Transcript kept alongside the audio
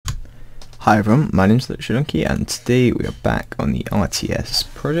Hi everyone, my name's Donkey and today we are back on the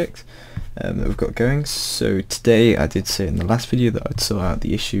RTS project that we've got going. So today I did say in the last video that I'd sort out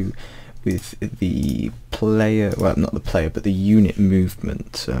the issue with the player, well not the player but the unit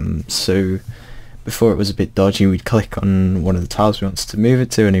movement. So before it was a bit dodgy, we'd click on one of the tiles we wanted to move it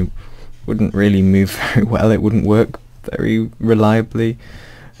to and it wouldn't really move very well, it wouldn't work very reliably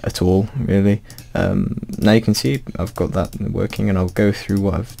at all really. Now you can see I've got that working and I'll go through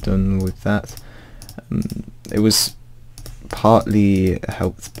what I've done with that. It was partly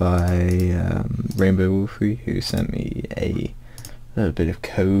helped by Rainbow Wolfie, who sent me a little bit of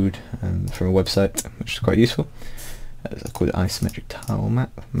code from a website which is quite useful. It's called isometric tile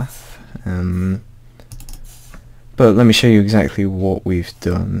math. But let me show you exactly what we've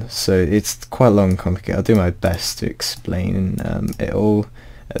done. So it's quite long and complicated. I'll do my best to explain it all.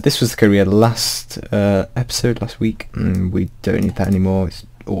 This was the code we had last episode, last week, and we don't need that anymore. It's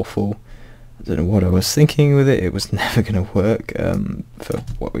awful. I don't know what I was thinking with it. It was never going to work for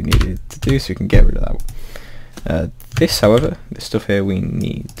what we needed to do, so we can get rid of that. This, however, this stuff here we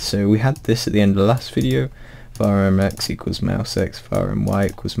need. So we had this at the end of the last video. Var mx equals mouse x, var my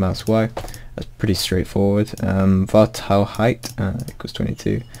equals mouse y. That's pretty straightforward. Var tile height equals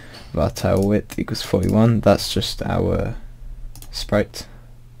 22. Var tile width equals 41. That's just our sprite.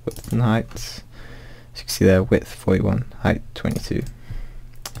 Width and height, so you can see there, width 41, height 22.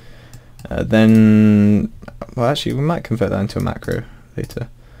 Then, well actually we might convert that into a macro later.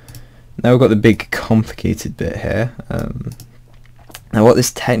 Now we've got the big complicated bit here. Now what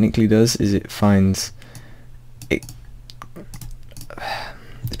this technically does is it finds it.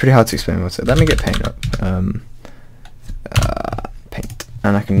 It's pretty hard to explain what's it. Let me get paint up, paint,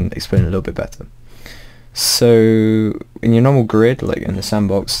 and I can explain it a little bit better. So in your normal grid, like in the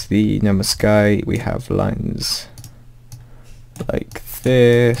sandbox, the normal sky, we have lines like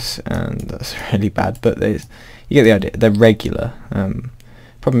this, and that's really bad, but you get the idea. They're regular.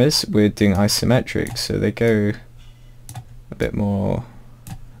 Problem is we're doing isometric, so they go a bit more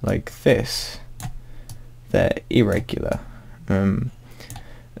like this. They're irregular.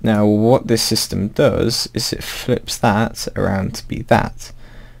 Now what this system does is it flips that around to be that.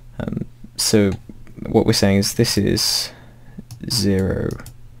 So what we're saying is this is 0,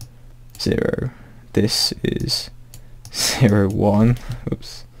 0, this is 0, 1,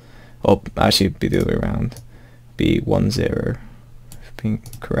 oops, or actually it'd be the other way around, be 1, 0, if being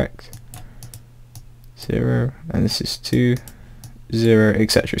correct, 0, and this is 2, 0,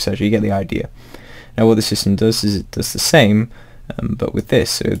 etc, etc, you get the idea. Now what the system does is it does the same, but with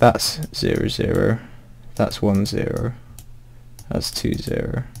this, so that's 0, 0, that's 1, 0, that's 2,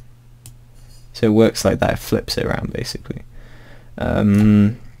 0. So it works like that, it flips it around basically.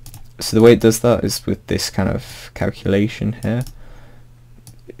 So the way it does that is with this kind of calculation here.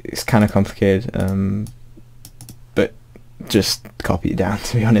 It's kind of complicated, but just copy it down,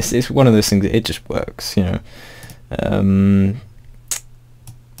 to be honest. It's one of those things that it just works, you know. And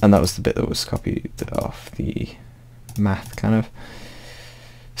that was the bit that was copied off the math kind of.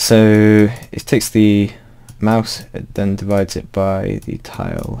 So it takes the mouse, it then divides it by the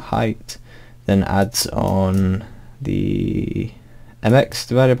tile height, then adds on the mx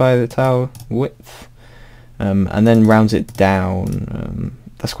divided by the tile width, and then rounds it down.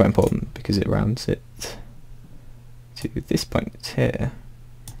 That's quite important because it rounds it to this point here.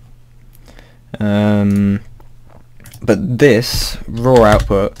 But this raw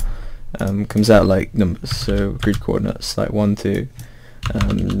output comes out like numbers, so grid coordinates like 1, 2,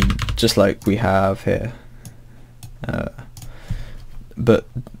 just like we have here. But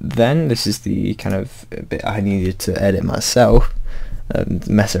then this is the kind of bit I needed to edit myself and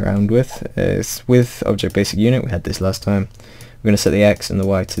mess around with. It's with Object Basic Unit, we had this last time. We're going to set the X and the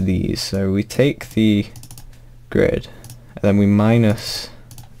Y to these. So we take the grid and then we minus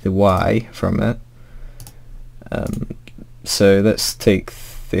the Y from it. So let's take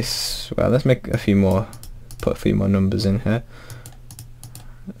this, well let's make a few more, put a few more numbers in here.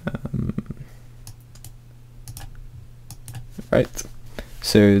 Right.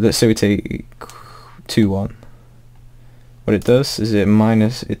 So let's say we take 2, 1. What it does is it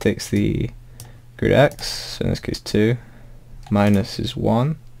takes the grid X, so in this case 2, minus is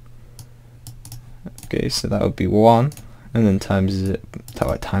 1. Okay, so that would be 1, and then times it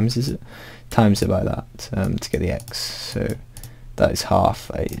by that to get the X. So that is half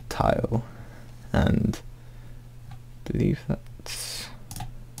a tile, and I believe that's,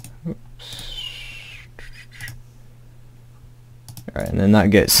 oops. Right, and then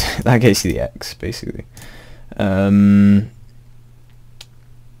that gets you the X basically. It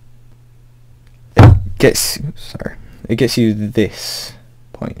gets you this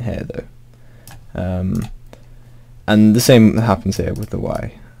point here though. And the same happens here with the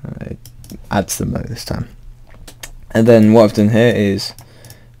Y. It adds them this time. And then what I've done here is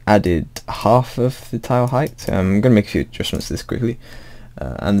added half of the tile height. I'm going to make a few adjustments to this quickly,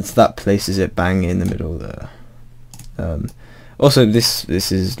 and that places it bang in the middle there. Also, this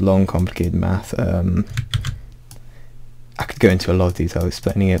is long, complicated math. I could go into a lot of detail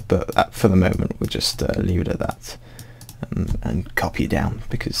explaining it, but for the moment we'll just leave it at that, and copy it down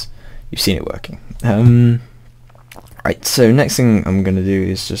because you've seen it working. Right, so next thing I'm going to do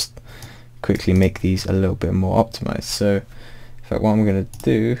is just quickly make these a little bit more optimized. So in fact, what I'm going to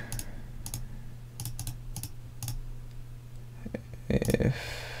do, I'm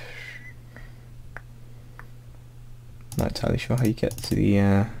not entirely sure how you get to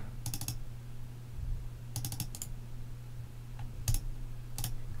the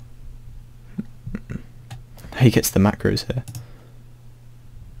how you get to the macros here.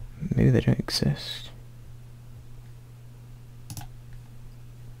 Maybe they don't exist.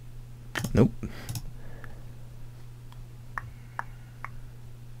 Nope.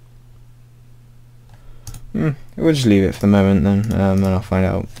 We'll just leave it for the moment then, and I'll find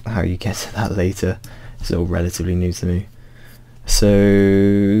out how you get to that later. It's all relatively new to me.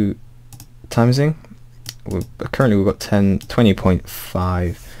 So, timesing. Currently we've got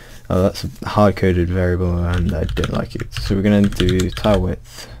 20.5. Oh, that's a hard-coded variable and I don't like it. So we're going to do tile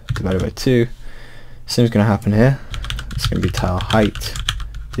width divided by 2. Same is going to happen here. It's going to be tile height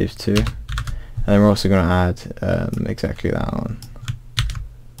div2. And then we're also going to add exactly that on.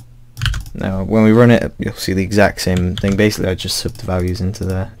 Now when we run it, you'll see the exact same thing. Basically I just sub the values into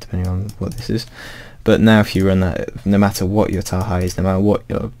there depending on what this is. But now if you run that, no matter what your tile height is, no matter what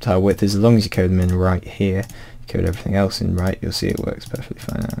your tile width is, as long as you code them in right here, you code everything else in right, you'll see it works perfectly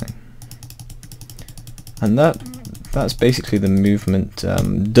fine. And that's basically the movement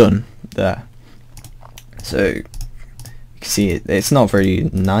done there. So you can see it's not very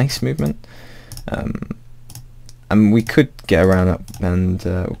nice movement. And we could get around up, and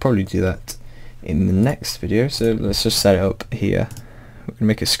we'll probably do that in the next video. So let's just set it up here. We're going to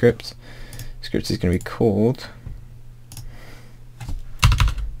make a script. The script is going to be called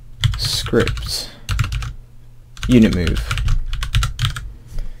script unit move,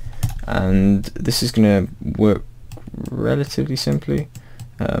 and this is going to work relatively simply,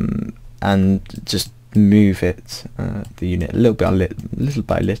 and just move it, the unit, little by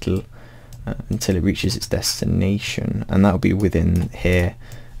little, until it reaches its destination, and that'll be within here.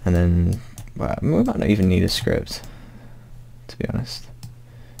 And then, well, we might not even need a script, to be honest.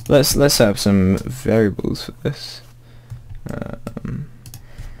 Let's set up some variables for this. I'm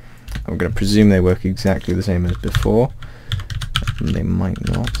going to presume they work exactly the same as before. They might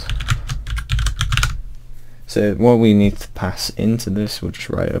not. So what we need to pass into this, we'll just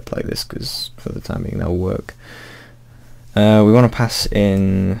write it up like this because for the time being that'll work. We want to pass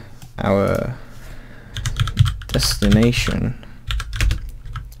in our destination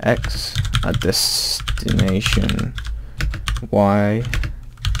x, our destination y,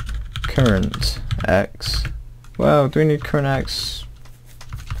 current x. Well, do we need current x?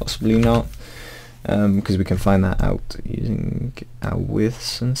 Possibly not, because we can find that out using our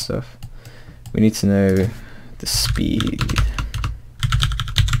widths and stuff. We need to know the speed.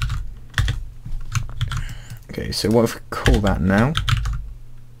 Okay, so what if we call that now?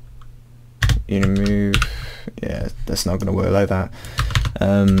 Unit move. Yeah, that's not going to work like that.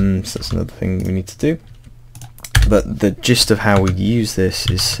 So that's another thing we need to do. But the gist of how we use this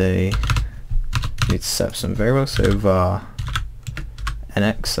is, say, we need to set up some variables. So var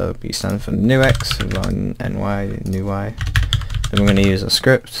nx, that'll be standing for new x, var ny, new y. Then we're going to use a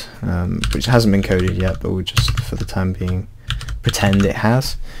script, which hasn't been coded yet, but we'll just, for the time being, pretend it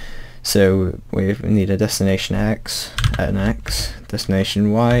has. So we need a destination x, an x,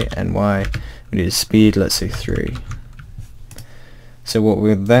 destination y, and y. We need a speed, let's say 3. So what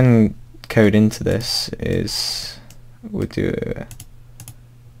we'll then code into this is, we'll do a,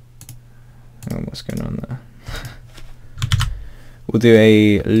 oh, what's going on there? We'll do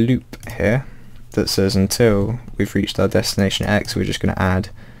a loop here that says until we've reached our destination x, we're just going to add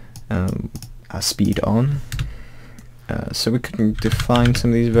our speed on. So we can define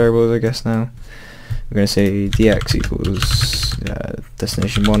some of these variables, I guess. Now we're going to say dx equals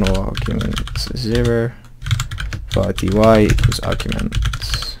destination 1 or argument 0, var dy equals argument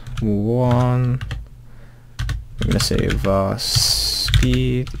 1. We're going to say var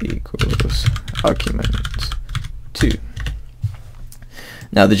speed equals argument 2.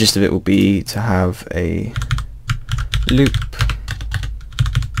 Now the gist of it will be to have a loop,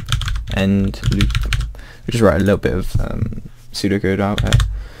 end loop. We'll just write a little bit of pseudocode out there.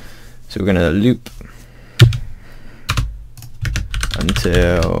 So we're going to loop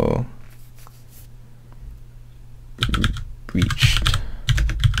until reached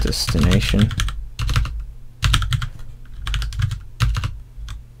destination.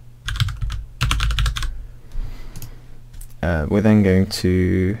 We're then going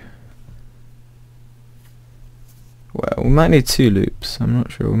to, well, we might need 2 loops, I'm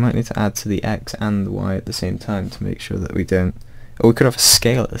not sure. We might need to add to the X and the Y at the same time to make sure that we don't, or we could have a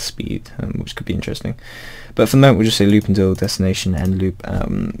scalar speed, which could be interesting. But for the moment we'll just say loop until destination end loop.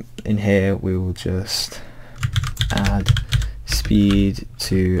 In here we will just add speed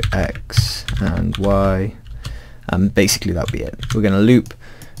to X and Y, and basically that'll be it. We're going to loop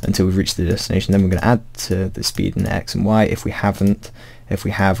until we've reached the destination, then we're going to add to the speed in X and Y. If we have, we're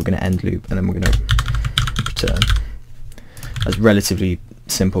going to end loop, and then we're going to return. That's relatively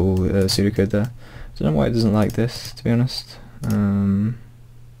simple pseudocode there. I don't know why it doesn't like this, to be honest. I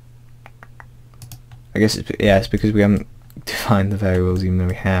guess it's because we haven't defined the variables, even though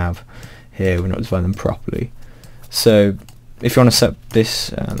we have here. We're not defining them properly. So if you want to set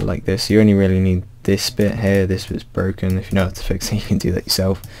this like this, you only really need this bit here. This bit's broken. If you know how to fix it, you can do that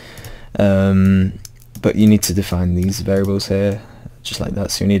yourself. But you need to define these variables here, just like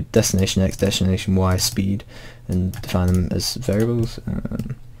that. So you need destination X, destination Y, speed, and define them as variables.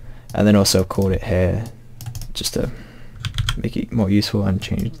 And then also call it here, just to make it more useful, and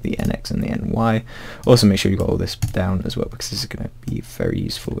change the NX and the NY. Also make sure you got all this down as well, because this is going to be very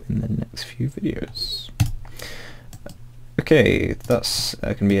useful in the next few videos. Okay, that's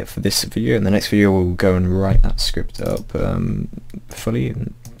going to be it for this video. In the next video we'll go and write that script up fully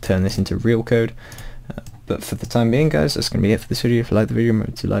and turn this into real code. But for the time being, guys, that's going to be it for this video. If you like the video,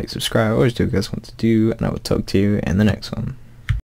 remember to like, subscribe, always do what you guys want to do, and I will talk to you in the next one.